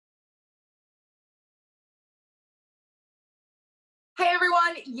Hey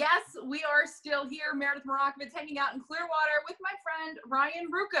everyone, yes, we are still here. Meredith Marakovitz hanging out in Clearwater with my friend Ryan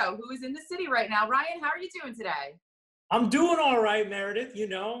Ruocco, who is in the city right now. Ryan, how are you doing today? I'm doing all right, Meredith.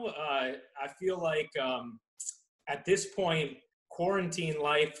 I feel like at this point, quarantine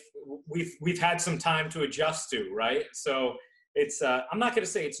life, we've had some time to adjust to, right? So it's I'm not going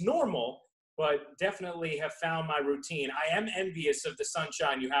to say it's normal, but definitely have found my routine. I am envious of the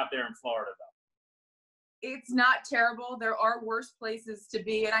sunshine you have there in Florida, though. It's not terrible. There are worse places to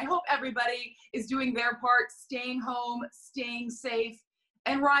be, and I hope everybody is doing their part, staying home, staying safe.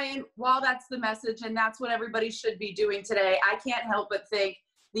 And Ryan, while that's the message and that's what everybody should be doing today, I can't help but think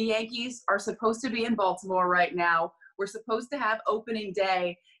the Yankees are supposed to be in Baltimore right now. We're supposed to have opening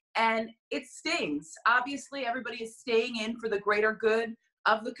day, and it stings. Obviously, everybody is staying in for the greater good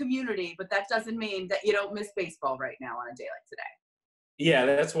of the community, but that doesn't mean that you don't miss baseball right now on a day like today. Yeah,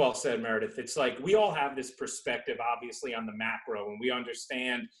 that's well said, Meredith. It's like we all have this perspective, obviously, on the macro, and we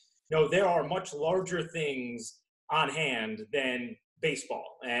understand, there are much larger things on hand than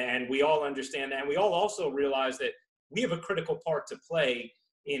baseball. And we all understand that. And we all also realize that we have a critical part to play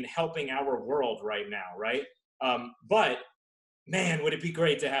in helping our world right now, right? But man, would it be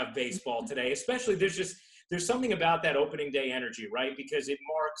great to have baseball today? Especially there's something about that opening day energy, right? Because it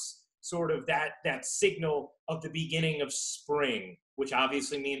marks sort of that signal of the beginning of spring, which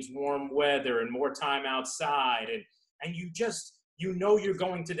obviously means warm weather and more time outside, and you're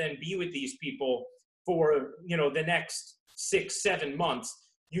going to then be with these people for the next 6-7 months,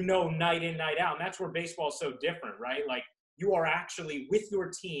 night in, night out. And that's where baseball's so different, right? Like you are actually with your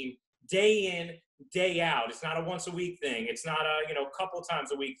team day in, day out. It's not a once a week thing. It's not a couple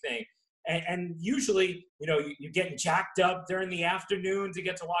times a week thing. And usually, you're getting jacked up during the afternoon to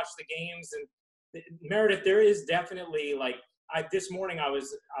get to watch the games. And Meredith, there is definitely this morning I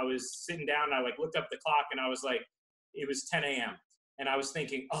was sitting down and I looked up the clock and I was like, it was 10 a.m. And I was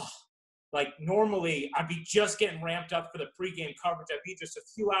thinking, oh, normally I'd be just getting ramped up for the pregame coverage. I'd be just a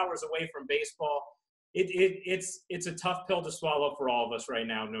few hours away from baseball. It's a tough pill to swallow for all of us right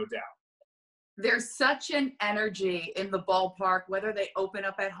now, no doubt. There's such an energy in the ballpark, whether they open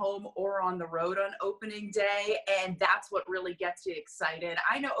up at home or on the road on opening day, and that's what really gets you excited.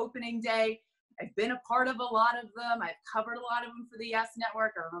 I know opening day, I've been a part of a lot of them. I've covered a lot of them for the Yes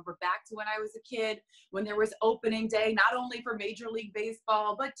Network. I remember back to when I was a kid, when there was opening day, not only for Major League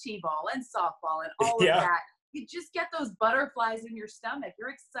Baseball, but T-ball and softball and all of Yeah. that. You just get those butterflies in your stomach. You're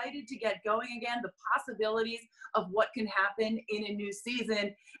excited to get going again, the possibilities of what can happen in a new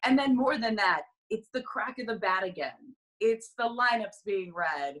season. And then more than that, it's the crack of the bat again. It's the lineups being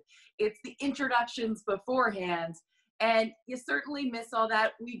read. It's the introductions beforehand. And you certainly miss all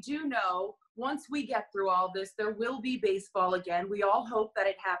that. We do know once we get through all this, there will be baseball again. We all hope that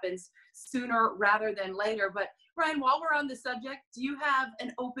it happens sooner rather than later. But Ryan, while we're on the subject, do you have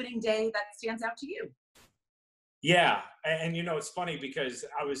an opening day that stands out to you? Yeah, and it's funny because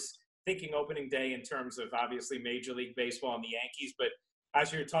I was thinking opening day in terms of obviously Major League Baseball and the Yankees, but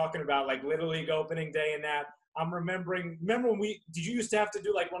as you're talking about Little League opening day and that, I'm remembering, remember when did you used to have to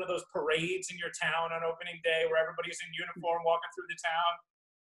do one of those parades in your town on opening day where everybody's in uniform walking through the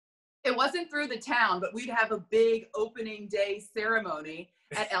town? It wasn't through the town, but we'd have a big opening day ceremony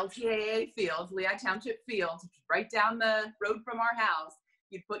at LTAA Field, Lehigh Township Field, right down the road from our house.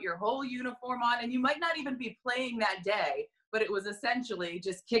 You'd put your whole uniform on, and you might not even be playing that day, but it was essentially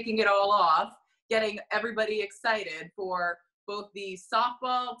just kicking it all off, getting everybody excited for both the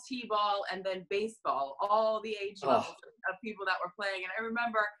softball, t-ball, and then baseball, all the age levels of people that were playing. And I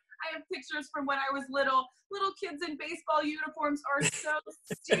remember I have pictures from when I was little. Little kids in baseball uniforms are so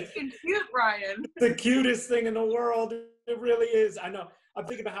stinking cute, Ryan. The cutest thing in the world. It really is. I know. I'm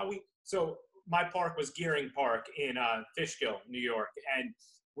thinking about so my park was Gearing Park in Fishkill, New York. And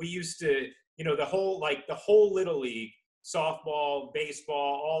we used to, the whole Little League, softball,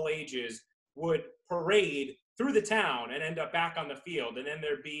 baseball, all ages would parade through the town and end up back on the field. And then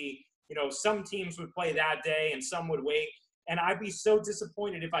there'd be, some teams would play that day and some would wait. And I'd be so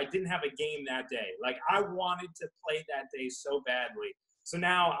disappointed if I didn't have a game that day. I wanted to play that day so badly. So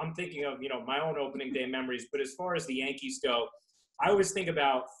now I'm thinking of, my own opening day memories. But as far as the Yankees go, I always think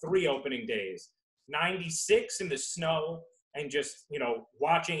about 3 opening days. 96 in the snow and just,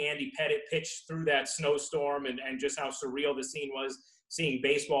 watching Andy Pettitte pitch through that snowstorm and just how surreal the scene was, seeing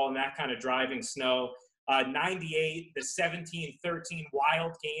baseball in that kind of driving snow. 98, the 17-13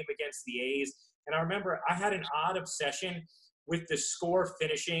 wild game against the A's. And I remember I had an odd obsession with the score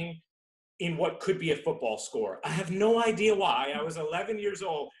finishing in what could be a football score. I have no idea why. I was 11 years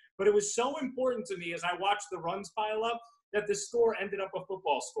old, but it was so important to me as I watched the runs pile up that the score ended up a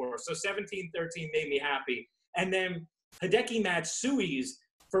football score. So 17-13 made me happy. And then Hideki Matsui's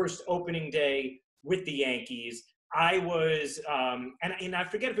first opening day with the Yankees. I was, and I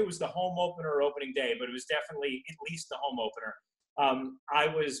forget if it was the home opener or opening day, but it was definitely at least the home opener. I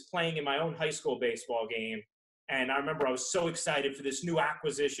was playing in my own high school baseball game, and I remember I was so excited for this new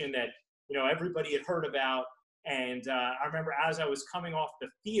acquisition that, you know, everybody had heard about. And I remember as I was coming off the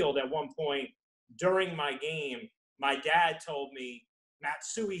field at one point during my game, my dad told me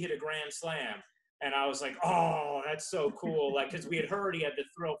Matsui hit a grand slam. And I was like, oh, that's so cool. Like, because we had heard he had the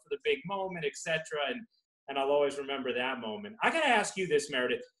thrill for the big moment, etc. And I'll always remember that moment. I got to ask you this,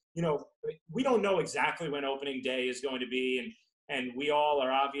 Meredith. You know, we don't know exactly when opening day is going to be, and we all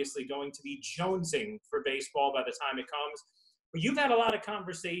are obviously going to be jonesing for baseball by the time it comes. But you've had a lot of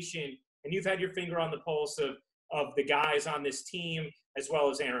conversation, and you've had your finger on the pulse of the guys on this team, as well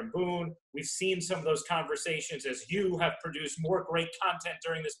as Aaron Boone. We've seen some of those conversations as you have produced more great content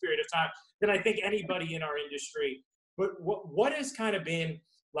during this period of time than I think anybody in our industry. But what has kind of been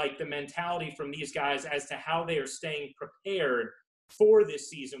like the mentality from these guys as to how they are staying prepared for this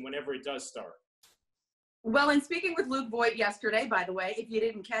season whenever it does start? Well, and speaking with Luke Voigt yesterday, by the way, if you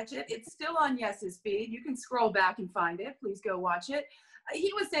didn't catch it, it's still on Yes's feed. You can scroll back and find it. Please go watch it.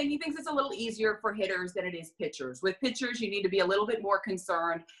 He was saying he thinks it's a little easier for hitters than it is pitchers. With pitchers, you need to be a little bit more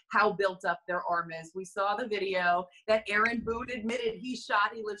concerned how built up their arm is. We saw the video that Aaron Boone admitted he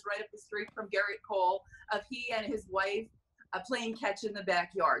shot. He lives right up the street from Garrett Cole, of he and his wife playing catch in the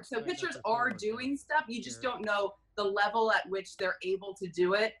backyard. So pitchers are doing stuff. You just don't know the level at which they're able to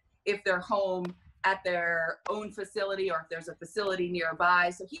do it if they're home at their own facility or if there's a facility nearby.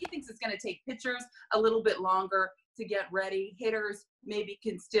 So he thinks it's going to take pitchers a little bit longer to get ready. Hitters maybe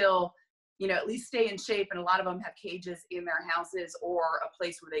can still, you know, at least stay in shape. And a lot of them have cages in their houses or a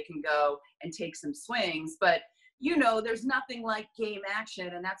place where they can go and take some swings. But, you know, there's nothing like game action.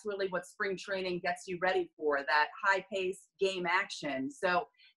 And that's really what spring training gets you ready for, that high pace game action. So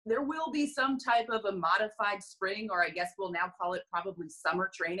there will be some type of a modified spring, or I guess we'll now call it probably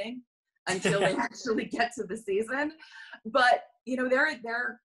summer training until they actually get to the season. But, you know,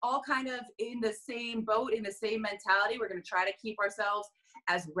 they're all kind of in the same boat, in the same mentality. We're going to try to keep ourselves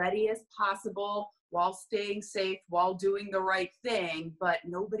as ready as possible while staying safe, while doing the right thing, but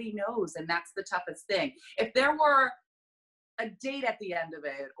nobody knows. And that's the toughest thing. If there were a date at the end of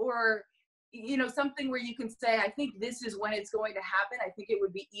it, or, you know, something where you can say, I think this is when it's going to happen, I think it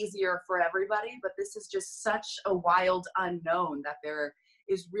would be easier for everybody. But this is just such a wild unknown that there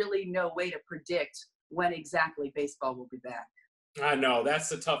is really no way to predict when exactly baseball will be back. I know, that's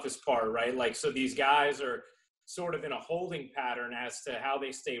the toughest part, right? Like, so these guys are sort of in a holding pattern as to how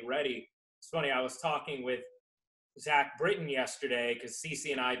they stay ready. It's funny, I was talking with Zach Britton yesterday because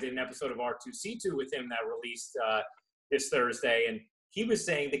Cece and I did an episode of R2C2 with him that released this Thursday, and he was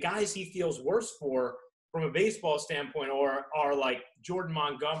saying the guys he feels worse for from a baseball standpoint are like Jordan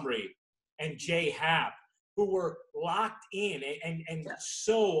Montgomery and Jay Happ, who were locked in and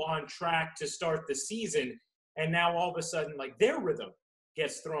so on track to start the season. And now all of a sudden, like, their rhythm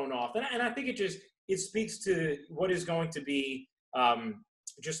gets thrown off. And I think it speaks to what is going to be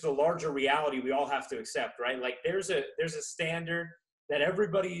just the larger reality we all have to accept, right? Like, there's a standard that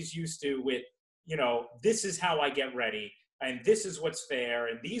everybody's used to with, you know, this is how I get ready, and this is what's fair,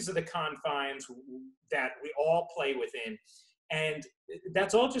 and these are the confines that we all play within. And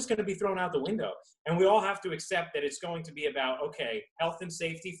that's all just going to be thrown out the window. And we all have to accept that it's going to be about, okay, health and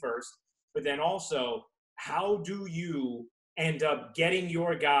safety first, but then also, how do you end up getting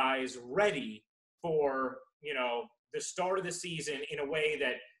your guys ready for, you know, the start of the season in a way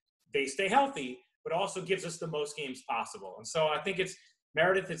that they stay healthy, but also gives us the most games possible? And so I think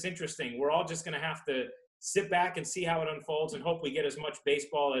Meredith, it's interesting. We're all just going to have to sit back and see how it unfolds and hope we get as much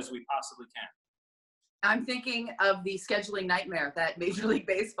baseball as we possibly can. I'm thinking of the scheduling nightmare that Major League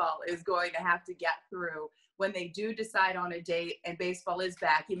Baseball is going to have to get through when they do decide on a date and baseball is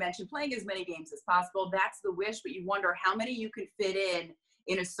back. You mentioned playing as many games as possible. That's the wish, but you wonder how many you could fit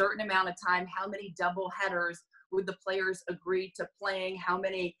in a certain amount of time. How many double headers would the players agree to playing? How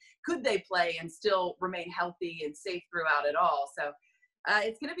many could they play and still remain healthy and safe throughout it all? So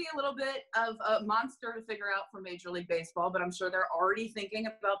it's going to be a little bit of a monster to figure out for Major League Baseball, but I'm sure they're already thinking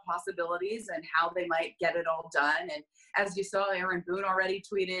about possibilities and how they might get it all done. And as you saw, Aaron Boone already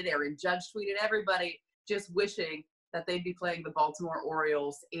tweeted, Aaron Judge tweeted, everybody just wishing that they'd be playing the Baltimore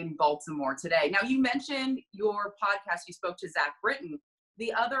Orioles in Baltimore today. Now, you mentioned your podcast. You spoke to Zach Britton,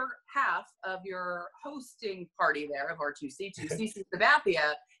 the other half of your hosting party there of R2C2, CC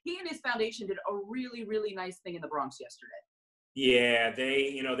Sabathia. He and his foundation did a really, really nice thing in the Bronx yesterday. Yeah,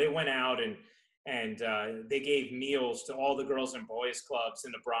 they went out and they gave meals to all the girls and boys clubs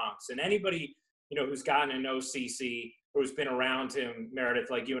in the Bronx. And anybody who's gotten to know CC, who's been around him, Meredith,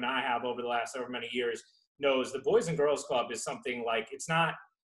 like you and I have over the last over many years, knows the Boys and Girls Club is something like, it's not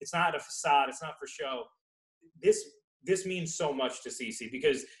a facade, it's not for show. This means so much to CC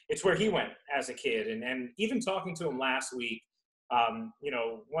because it's where he went as a kid. And even talking to him last week,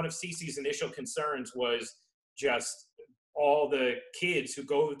 one of CC's initial concerns was just all the kids who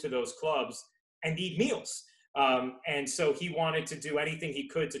go to those clubs and need meals. And so he wanted to do anything he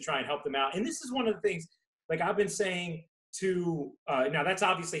could to try and help them out. And this is one of the things, like I've been saying to, now that's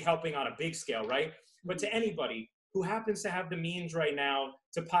obviously helping on a big scale, right? But to anybody who happens to have the means right now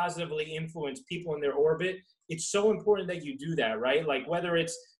to positively influence people in their orbit, it's so important that you do that, right? Like whether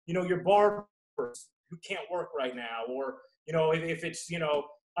it's, your barber who can't work right now, or, if it's,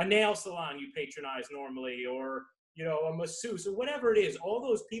 a nail salon you patronize normally, or, a masseuse, or whatever it is, all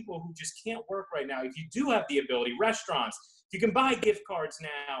those people who just can't work right now, if you do have the ability, restaurants, you can buy gift cards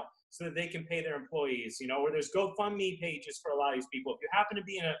now so that they can pay their employees, or there's GoFundMe pages for a lot of these people. If you happen to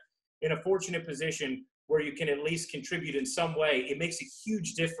be in a fortunate position where you can at least contribute in some way, it makes a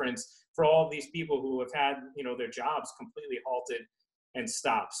huge difference for all these people who have had, their jobs completely halted and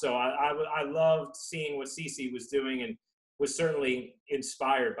stopped. So I loved seeing what CC was doing and was certainly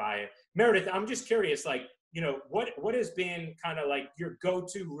inspired by it. Meredith, I'm just curious, like, what has been kind of like your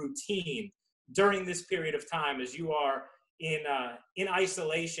go-to routine during this period of time as you are in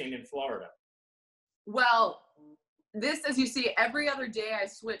isolation in Florida? Well, this, as you see, every other day I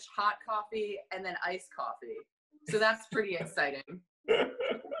switch hot coffee and then iced coffee. So that's pretty exciting.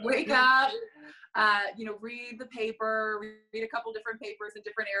 Wake up, read the paper, read a couple different papers in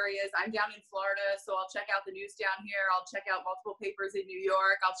different areas. I'm down in Florida, so I'll check out the news down here. I'll check out multiple papers in New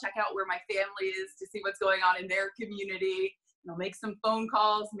York. I'll check out where my family is to see what's going on in their community. I'll make some phone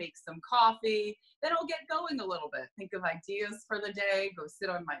calls, make some coffee. Then I'll get going a little bit. Think of ideas for the day, go sit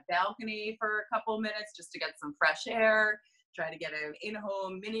on my balcony for a couple minutes just to get some fresh air, try to get an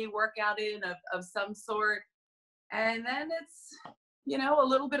in-home mini workout of some sort. And then it's, a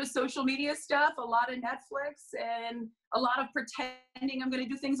little bit of social media stuff, a lot of Netflix, and a lot of pretending I'm going to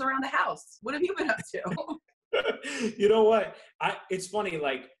do things around the house. What have you been up to? You know what? It's funny,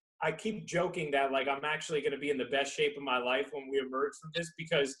 like, I keep joking that, like, I'm actually going to be in the best shape of my life when we emerge from this,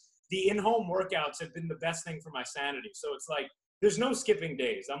 because the in-home workouts have been the best thing for my sanity. So it's like, there's no skipping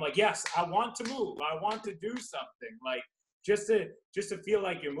days. I'm like, yes, I want to move. I want to do something, like, just to feel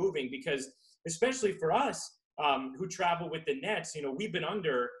like you're moving, because especially for us, who travel with the Nets, we've been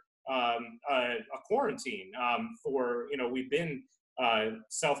under a quarantine we've been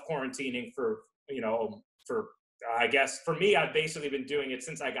self-quarantining for I guess for me, I've basically been doing it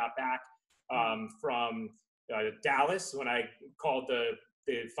since I got back from Dallas when I called the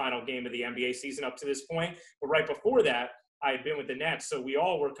final game of the NBA season up to this point. But right before that, I had been with the Nets. So we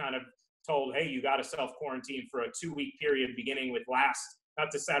all were kind of told, hey, you got to self-quarantine for a 2-week period beginning with not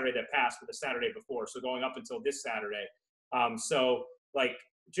the Saturday that passed, but the Saturday before. So going up until this Saturday. So like,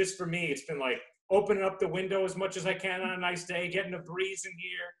 just for me, it's been like opening up the window as much as I can on a nice day, getting a breeze in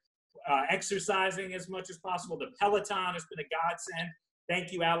here, exercising as much as possible. The Peloton has been a godsend.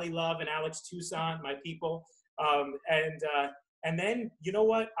 Thank you, Allie Love and Alex Toussaint, my people. And then, you know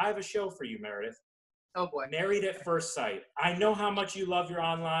what? I have a show for you, Meredith. Oh, boy. Married at First Sight. I know how much you love your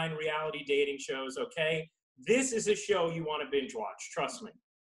online reality dating shows, okay? This is a show you want to binge watch. Trust me.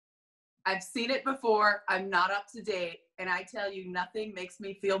 I've seen it before. I'm not up to date. And I tell you, nothing makes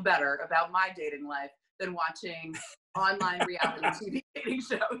me feel better about my dating life than watching online reality TV dating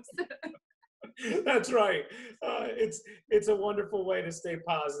shows. That's right. It's a wonderful way to stay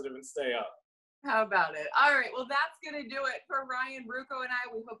positive and stay up. How about it? All right. Well, that's going to do it for Ryan Ruocco and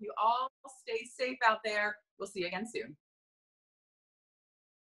I. We hope you all stay safe out there. We'll see you again soon.